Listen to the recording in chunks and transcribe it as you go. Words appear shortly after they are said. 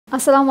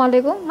আসসালামু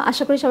আলাইকুম,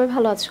 আশা করি সবাই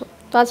ভালো আছো।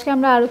 তো আজকে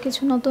আমরা আরও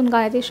কিছু নতুন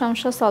গাণিতিক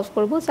সমস্যা সলভ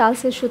করব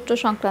চার্লসের সূত্র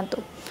সংক্রান্ত।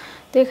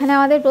 তো এখানে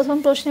আমাদের প্রথম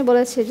প্রশ্নে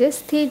বলেছে যে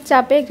স্থির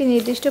চাপে একটি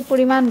নির্দিষ্ট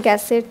পরিমাণ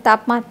গ্যাসের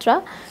তাপমাত্রা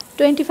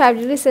 25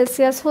 ডিগ্রি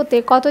সেলসিয়াস হতে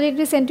কত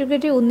ডিগ্রি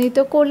সেন্টিগ্রেডে উন্নীত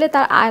করলে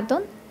তার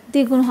আয়তন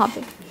দ্বিগুণ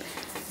হবে।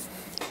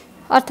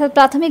 অর্থাৎ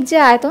প্রাথমিক যে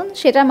আয়তন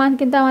সেটার মান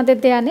কিন্তু আমাদের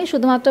দেয়া নেই,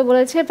 শুধুমাত্র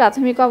বলেছে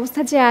প্রাথমিক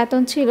অবস্থায় যে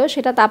আয়তন ছিল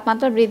সেটা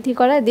তাপমাত্রা বৃদ্ধি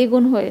করায়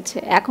দ্বিগুণ হয়েছে।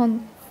 এখন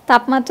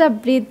তাপমাত্রা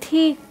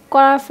বৃদ্ধি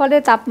করার ফলে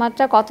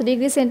তাপমাত্রা কত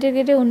ডিগ্রি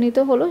সেন্টিগ্রেডে উন্নীত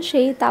হলো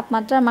সেই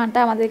তাপমাত্রার মানটা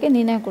আমাদেরকে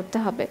নির্ণয় করতে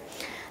হবে।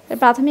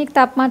 প্রাথমিক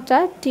তাপমাত্রা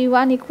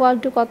T1 ইকুয়াল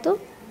টু কত,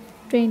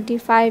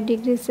 25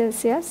 ডিগ্রি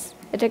সেলসিয়াস।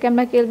 এটাকে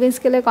আমরা কেলভিন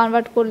স্কেলে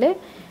কনভার্ট করলে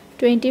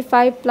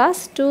 25 প্লাস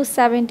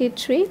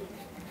 273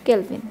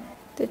 কেলভিন,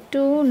 তো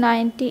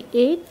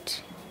 298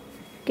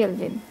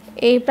 কেলভিন।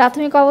 এই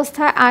প্রাথমিক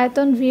অবস্থায়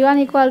আয়তন V1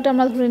 ইকুয়াল টু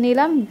আমরা ধরে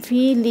নিলাম V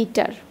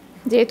লিটার,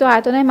 যেহেতু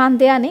আয়তনের মান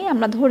দেয়া নেই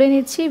আমরা ধরে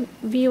নিচ্ছি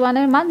V1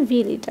 এর মান V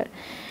লিটার।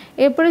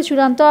 এরপরে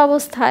চূড়ান্ত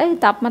অবস্থায়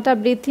তাপমাত্রা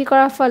বৃদ্ধি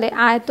করার ফলে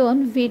আয়তন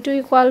V2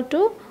 ইকুয়াল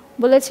টু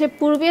বলেছে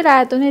পূর্বের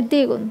আয়তনের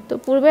দ্বিগুণ। তো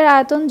পূর্বের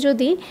আয়তন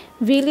যদি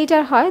V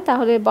লিটার হয়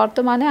তাহলে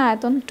বর্তমানে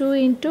আয়তন 2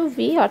 ইন্টু V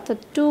অর্থাৎ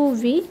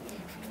 2V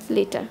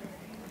লিটার।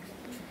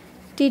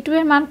 T2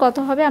 এর মান কত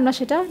হবে আমরা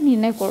সেটা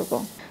নির্ণয় করব।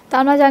 তো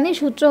আমরা জানি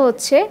সূত্র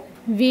হচ্ছে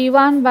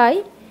V1 by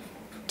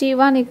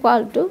T1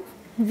 equal to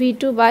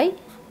V2 by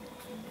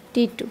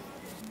T2।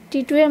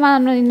 T2 এর মান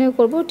আমরা নির্ণয়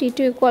করব। T2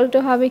 ইকুয়াল টু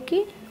হবে কি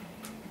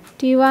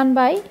T1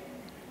 by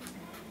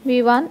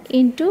V1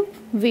 into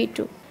V2।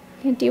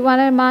 T1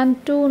 এর মান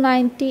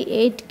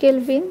 298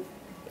 কেলভিন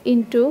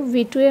ইন্টু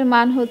V2 এর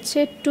মান হচ্ছে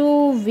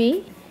 2V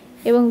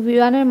এবং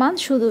V1 এর মান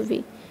শুধু V।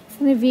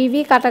 VV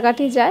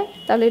কাটাকাটি যায়,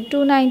 তাহলে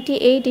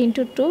 298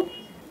 ইন্টু 2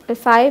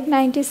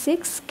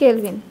 596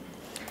 কেলভিন।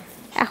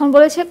 এখন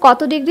বলেছে কত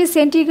ডিগ্রি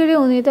সেন্টিগ্রেডে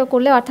উন্নীত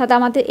করলে, অর্থাৎ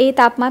আমাদের এই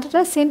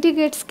তাপমাত্রাটা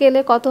সেন্টিগ্রেড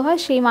স্কেলে কত হয়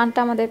সেই মানটা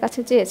আমাদের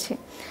কাছে চেয়েছে।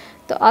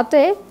 তো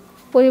অতএব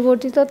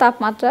পরিবর্তিত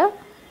তাপমাত্রা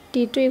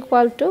T2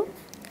 equal to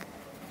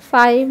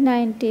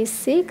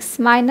 596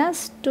 minus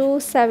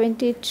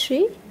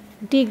 273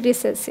 degree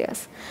Celsius.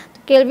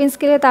 Kelvin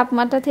স্কেলে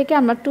তাপমাত্রা থেকে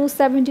আমরা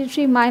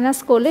 273 মাইনাস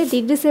করলে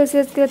ডিগ্রি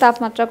সেলসিয়াস স্কেলে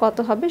তাপমাত্রা কত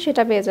হবে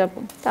সেটা পেয়ে যাব।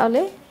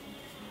 তাহলে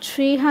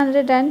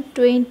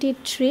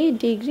 323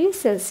 ডিগ্রি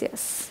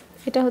সেলসিয়াস।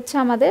 এটা হচ্ছে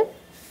আমাদের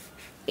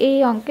এই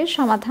অঙ্কের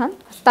সমাধান।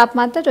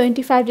 তাপমাত্রা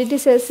 25 ডিগ্রি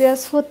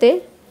সেলসিয়াস হতে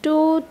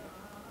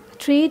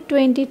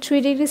 323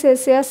 ডিগ্রি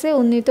সেলসিয়াসে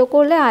উন্নীত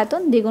করলে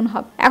আয়তন দ্বিগুণ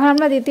হবে। এখন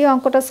আমরা দ্বিতীয়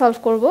অঙ্কটা সলভ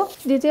করব।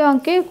 দ্বিতীয়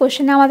অঙ্কে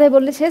কোশ্চেনে আমাদের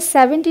বলেছে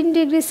 17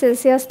 ডিগ্রি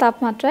সেলসিয়াস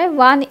তাপমাত্রায়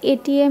 1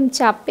 ATM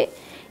চাপে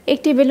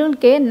একটি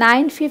বেলুনকে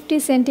 950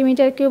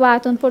 সেন্টিমিটার কিউব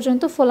আয়তন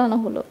পর্যন্ত ফোলানো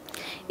হলো।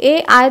 এই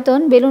আয়তন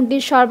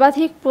বেলুনটির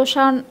সর্বাধিক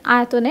প্রসারণ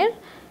আয়তনের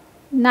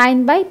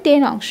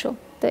 9/10 অংশ।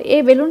 তো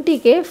এই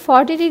বেলুনটিকে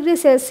 40 ডিগ্রি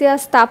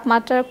সেলসিয়াস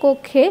তাপমাত্রার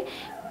কক্ষে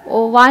ও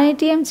 1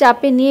 ATM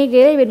চাপে নিয়ে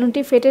গেলে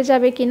বেলুনটি ফেটে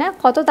যাবে কিনা,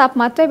 কত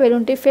তাপমাত্রায়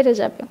বেলুনটি ফেটে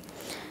যাবে।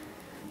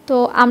 তো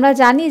আমরা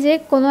জানি যে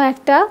কোনো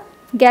একটা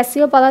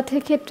গ্যাসীয়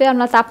পদার্থের ক্ষেত্রে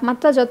আমরা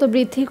তাপমাত্রা যত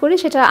বৃদ্ধি করি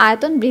সেটার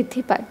আয়তন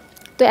বৃদ্ধি পায়।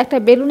 তো একটা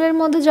বেলুনের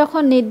মধ্যে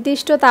যখন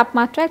নির্দিষ্ট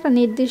তাপমাত্রা, একটা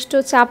নির্দিষ্ট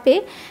চাপে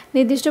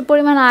নির্দিষ্ট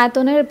পরিমাণ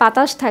আয়তনের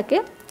বাতাস থাকে,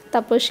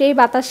 তারপর সেই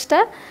বাতাসটা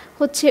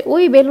হচ্ছে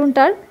ওই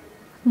বেলুনটার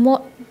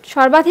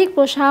সর্বাধিক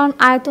প্রসারণ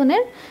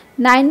আয়তনের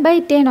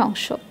 9/10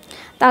 অংশ।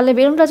 তাহলে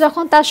বেলুনটা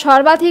যখন তার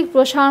সর্বাধিক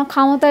প্রসারণ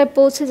ক্ষমতায়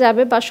পৌঁছে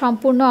যাবে বা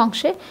সম্পূর্ণ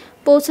অংশে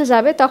পৌঁছে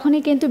যাবে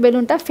তখনই কিন্তু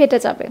বেলুনটা ফেটে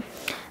যাবে।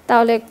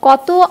 তাহলে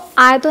কত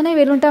আয়তনে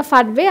বেলুনটা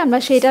ফাটবে আমরা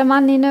সেইটার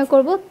মান নির্ণয়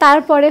করব।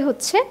 তারপরে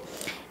হচ্ছে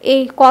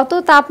এই কত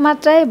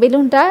তাপমাত্রায়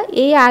বেলুনটা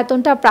এই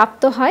আয়তনটা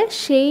প্রাপ্ত হয়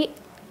সেই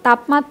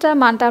তাপমাত্রার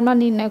মানটা আমরা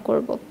নির্ণয়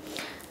করব।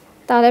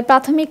 তাহলে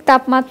প্রাথমিক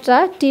তাপমাত্রা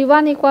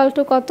T1 ইকুয়াল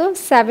টু কত,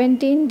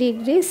 17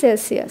 ডিগ্রি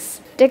সেলসিয়াস।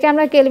 এটাকে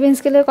আমরা কেলভিন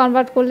স্কেলে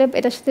কনভার্ট করলে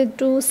এটার সাথে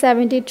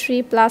 273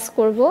 প্লাস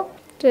করব,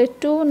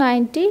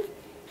 290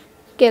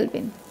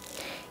 কেলভিন।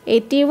 এই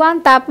T1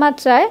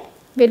 তাপমাত্রায়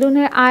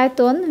বেলুনের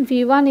আয়তন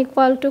V1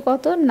 ইকুয়াল টু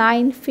কত,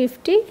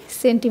 950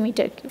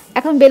 সেন্টিমিটার কিউব।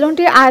 এখন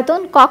বেলুনটির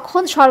আয়তন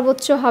কখন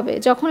সর্বোচ্চ হবে,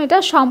 যখন এটা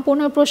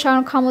সম্পূর্ণ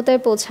প্রসারণ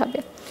ক্ষমতায় পৌঁছাবে।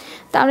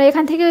 তো আমরা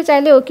এখান থেকে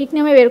চাইলে ঐকিক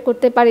নিয়মে বের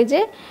করতে পারি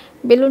যে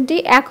বেলুনটি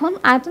এখন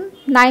আয়তন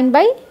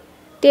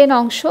 9/10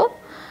 অংশ,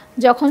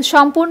 যখন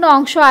সম্পূর্ণ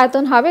অংশ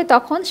আয়তন হবে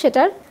তখন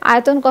সেটার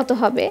আয়তন কত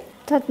হবে,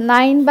 অর্থাৎ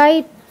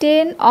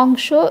 9/10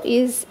 অংশ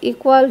is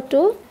equal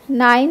to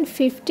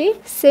 950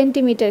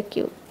 centimetre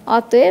cube.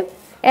 অতএব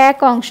এক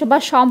অংশ বা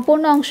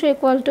সম্পূর্ণ অংশ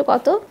ইকুয়াল টু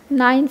কত,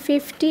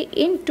 950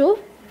 ইন্টু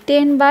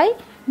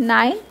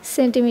 10/9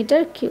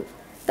 সেন্টিমিটার কিউব।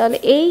 তাহলে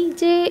এই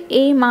যে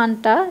এই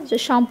মানটা, যে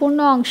সম্পূর্ণ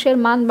অংশের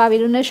মান বা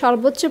বেলুনের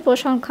সর্বোচ্চ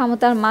প্রসারণ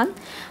ক্ষমতার মান,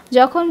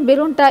 যখন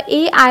বেলুনটা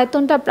এই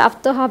আয়তনটা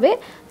প্রাপ্ত হবে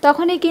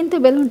তখনই কিন্তু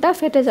বেলুনটা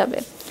ফেটে যাবে।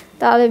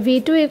 তাহলে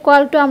V2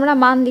 ইকুয়াল টু আমরা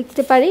মান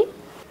লিখতে পারি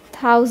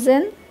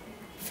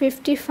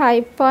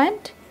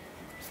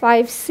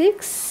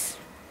 1055.56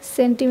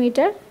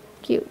 সেন্টিমিটার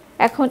কিউব।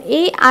 এখন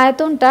এই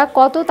আয়তনটা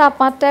কত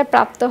তাপমাত্রায়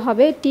প্রাপ্ত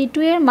হবে, T2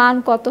 এর মান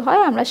কত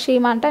হয় আমরা সেই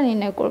মানটা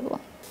নির্ণয় করব।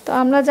 তো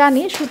আমরা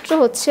জানি সূত্র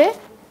হচ্ছে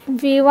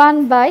V1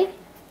 by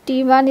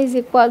T1 is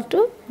equal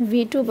to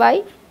V2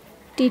 by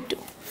T2.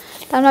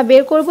 তা আমরা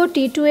বের করব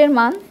T2 এর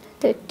মান।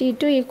 তো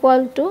T2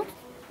 equal to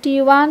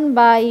T1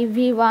 by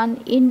V1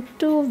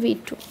 into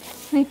V2।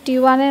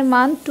 T1 এর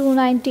মান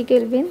 290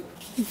 কেলভিন,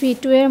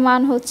 V2 এর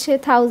মান হচ্ছে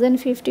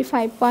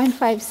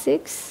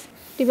 1055.56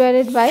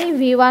 ডিভাইডেড বাই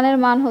V1 এর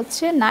মান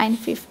হচ্ছে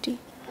 950,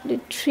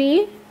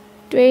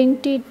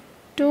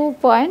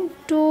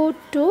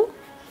 322.22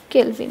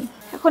 কেলভিন।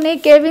 এখন এই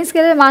কেলভিন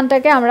স্কেলের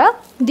মানটাকে আমরা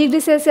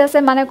ডিগ্রি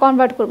সেলসিয়াসের মানে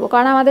কনভার্ট করব,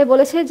 কারণ আমাদের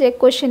বলেছে যে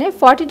কোশ্চেনে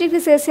 40 ডিগ্রি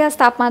সেলসিয়াস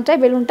তাপমাত্রায়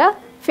বেলুনটা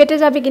ফেটে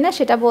যাবে কিনা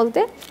সেটা বলতে।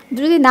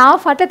 যদি নাও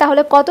ফাটে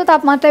তাহলে কত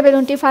তাপমাত্রায়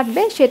বেলুনটি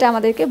ফাটবে সেটা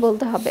আমাদেরকে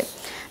বলতে হবে।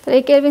 তো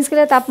এই কেলভিন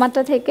স্কেলের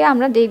তাপমাত্রা থেকে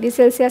আমরা ডিগ্রি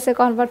সেলসিয়াসে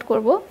কনভার্ট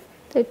করব।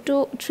 তো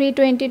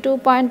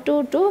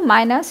 322.22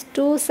 minus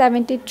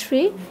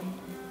 273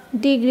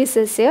 degree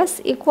Celsius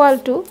equal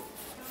to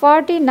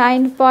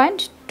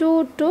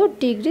 49.22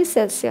 degree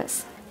Celsius.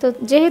 তো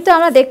যেহেতু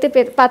আমরা দেখতে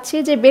পাচ্ছি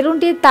যে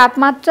বেলুনটির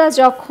তাপমাত্রা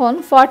যখন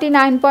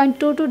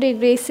 49.22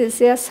 ডিগ্রি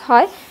সেলসিয়াস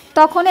হয়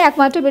তখনই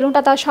একমাত্র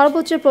বেলুনটা তার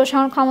সর্বোচ্চ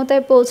প্রসারণ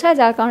ক্ষমতায় পৌঁছায়,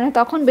 যার কারণে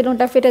তখন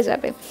বেলুনটা ফেটে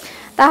যাবে।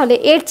 তাহলে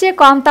এর চেয়ে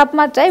কম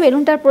তাপমাত্রায়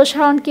বেলুনটার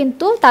প্রসারণ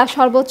কিন্তু তার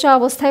সর্বোচ্চ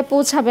অবস্থায়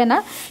পৌঁছাবে না।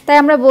 তাই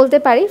আমরা বলতে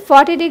পারি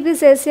 40 ডিগ্রি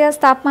সেলসিয়াস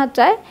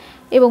তাপমাত্রায়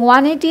এবং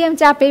 1 atm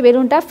চাপে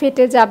বেলুনটা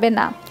ফেটে যাবে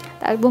না।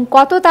 এবং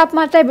কত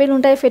তাপমাত্রায়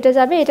বেলুনটায় ফেটে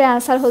যাবে এটার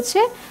আনসার হচ্ছে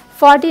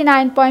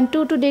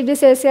 49.22 ডিগ্রি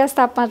সেলসিয়াস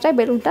তাপমাত্রায়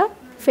বেলুনটা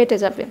ফেটে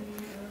যাবে।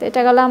 তো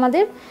এটা গেল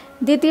আমাদের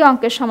দ্বিতীয়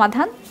অঙ্কের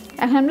সমাধান।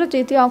 এখন আমরা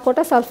তৃতীয়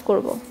অঙ্কটা সলভ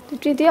করব। তো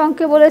তৃতীয়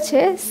অঙ্কে বলেছে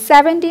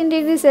 17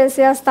 ডিগ্রি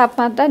সেলসিয়াস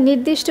তাপমাত্রা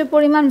নির্দিষ্ট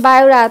পরিমাণ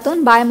বায়ুর আয়তন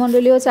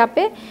বায়ুমণ্ডলীয়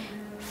চাপে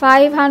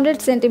 500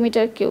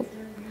 সেন্টিমিটার কিউব।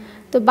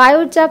 তো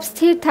বায়ুর চাপ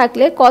স্থির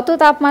থাকলে কত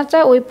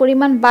তাপমাত্রায় ওই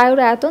পরিমাণ বায়ুর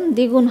আয়তন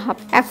দ্বিগুণ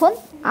হবে। এখন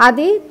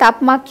আদি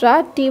তাপমাত্রা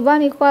T1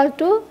 equal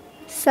to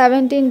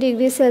 17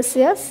 degree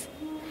Celsius,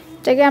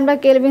 এটাকে আমরা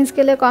কেলভিন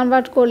স্কেলে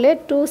কনভার্ট করলে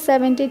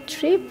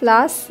 273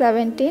 প্লাস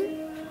 17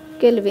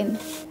 কেলভিন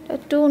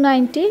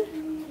 290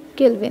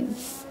 কেলভিন।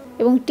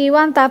 এবং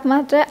T1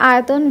 তাপমাত্রায়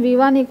আয়তন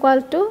V1 equal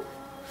to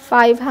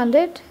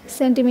 500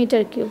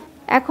 centimetre cube.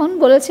 এখন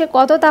বলেছে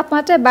কত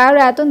তাপমাত্রায় বায়ুর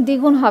আয়তন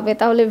দ্বিগুণ হবে,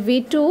 তাহলে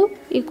V2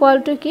 ইকুয়াল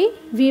টু কি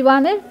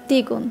V1 এর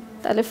দ্বিগুণ,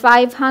 তাহলে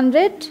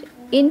 500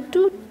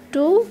 into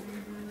 2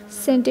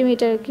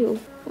 centimetre cube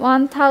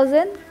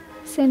 1000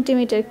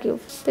 centimetre cube.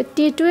 তো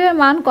T2 এর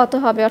মান কত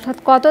হবে, অর্থাৎ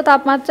কত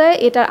তাপমাত্রায়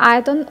এটার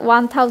আয়তন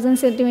 1000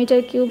 সেন্টিমিটার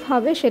কিউব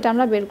হবে সেটা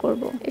আমরা বের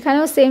করব।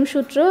 এখানেও সেম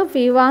সূত্র,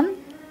 V1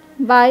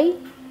 by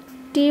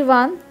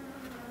T1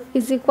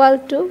 is equal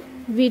to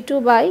V2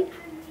 by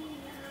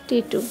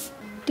T2,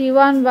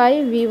 T1 by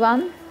V1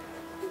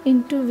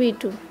 into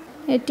V2।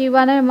 এই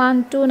T1 এর মান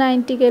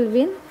 290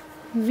 কেলভিন,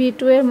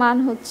 V2 এর মান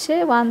হচ্ছে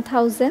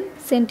 1000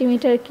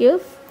 সেন্টিমিটার কিউব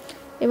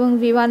এবং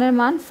V1 এর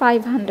মান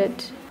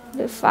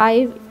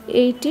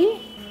 580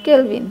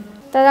 কেলভিন।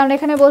 তাহলে আমরা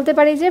এখানে বলতে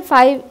পারি যে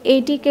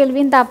 580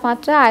 কেলভিন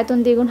তাপমাত্রা আয়তন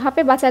দ্বিগুণ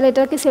হবে, বা চাইলে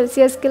এটাকে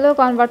সেলসিয়াস স্কেলেও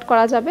কনভার্ট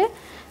করা যাবে।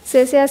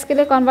 সেলসিয়াস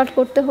স্কেলে কনভার্ট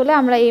করতে হলে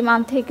আমরা এই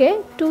মান থেকে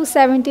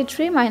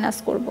 273 মাইনাস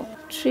করব,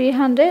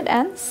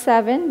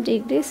 307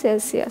 ডিগ্রি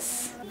সেলসিয়াস।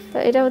 তো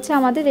এটা হচ্ছে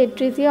আমাদের এই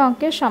তৃতীয়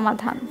অঙ্কের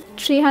সমাধান।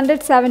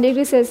 307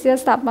 ডিগ্রি সেলসিয়াস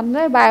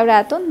তাপমাত্রায় বায়ুর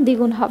আয়তন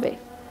দ্বিগুণ হবে।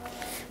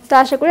 তো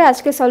আশা করি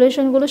আজকে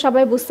সলিউশনগুলো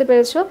সবাই বুঝতে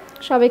পেরেছো।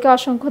 সবাইকে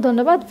অসংখ্য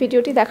ধন্যবাদ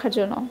ভিডিওটি দেখার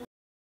জন্য।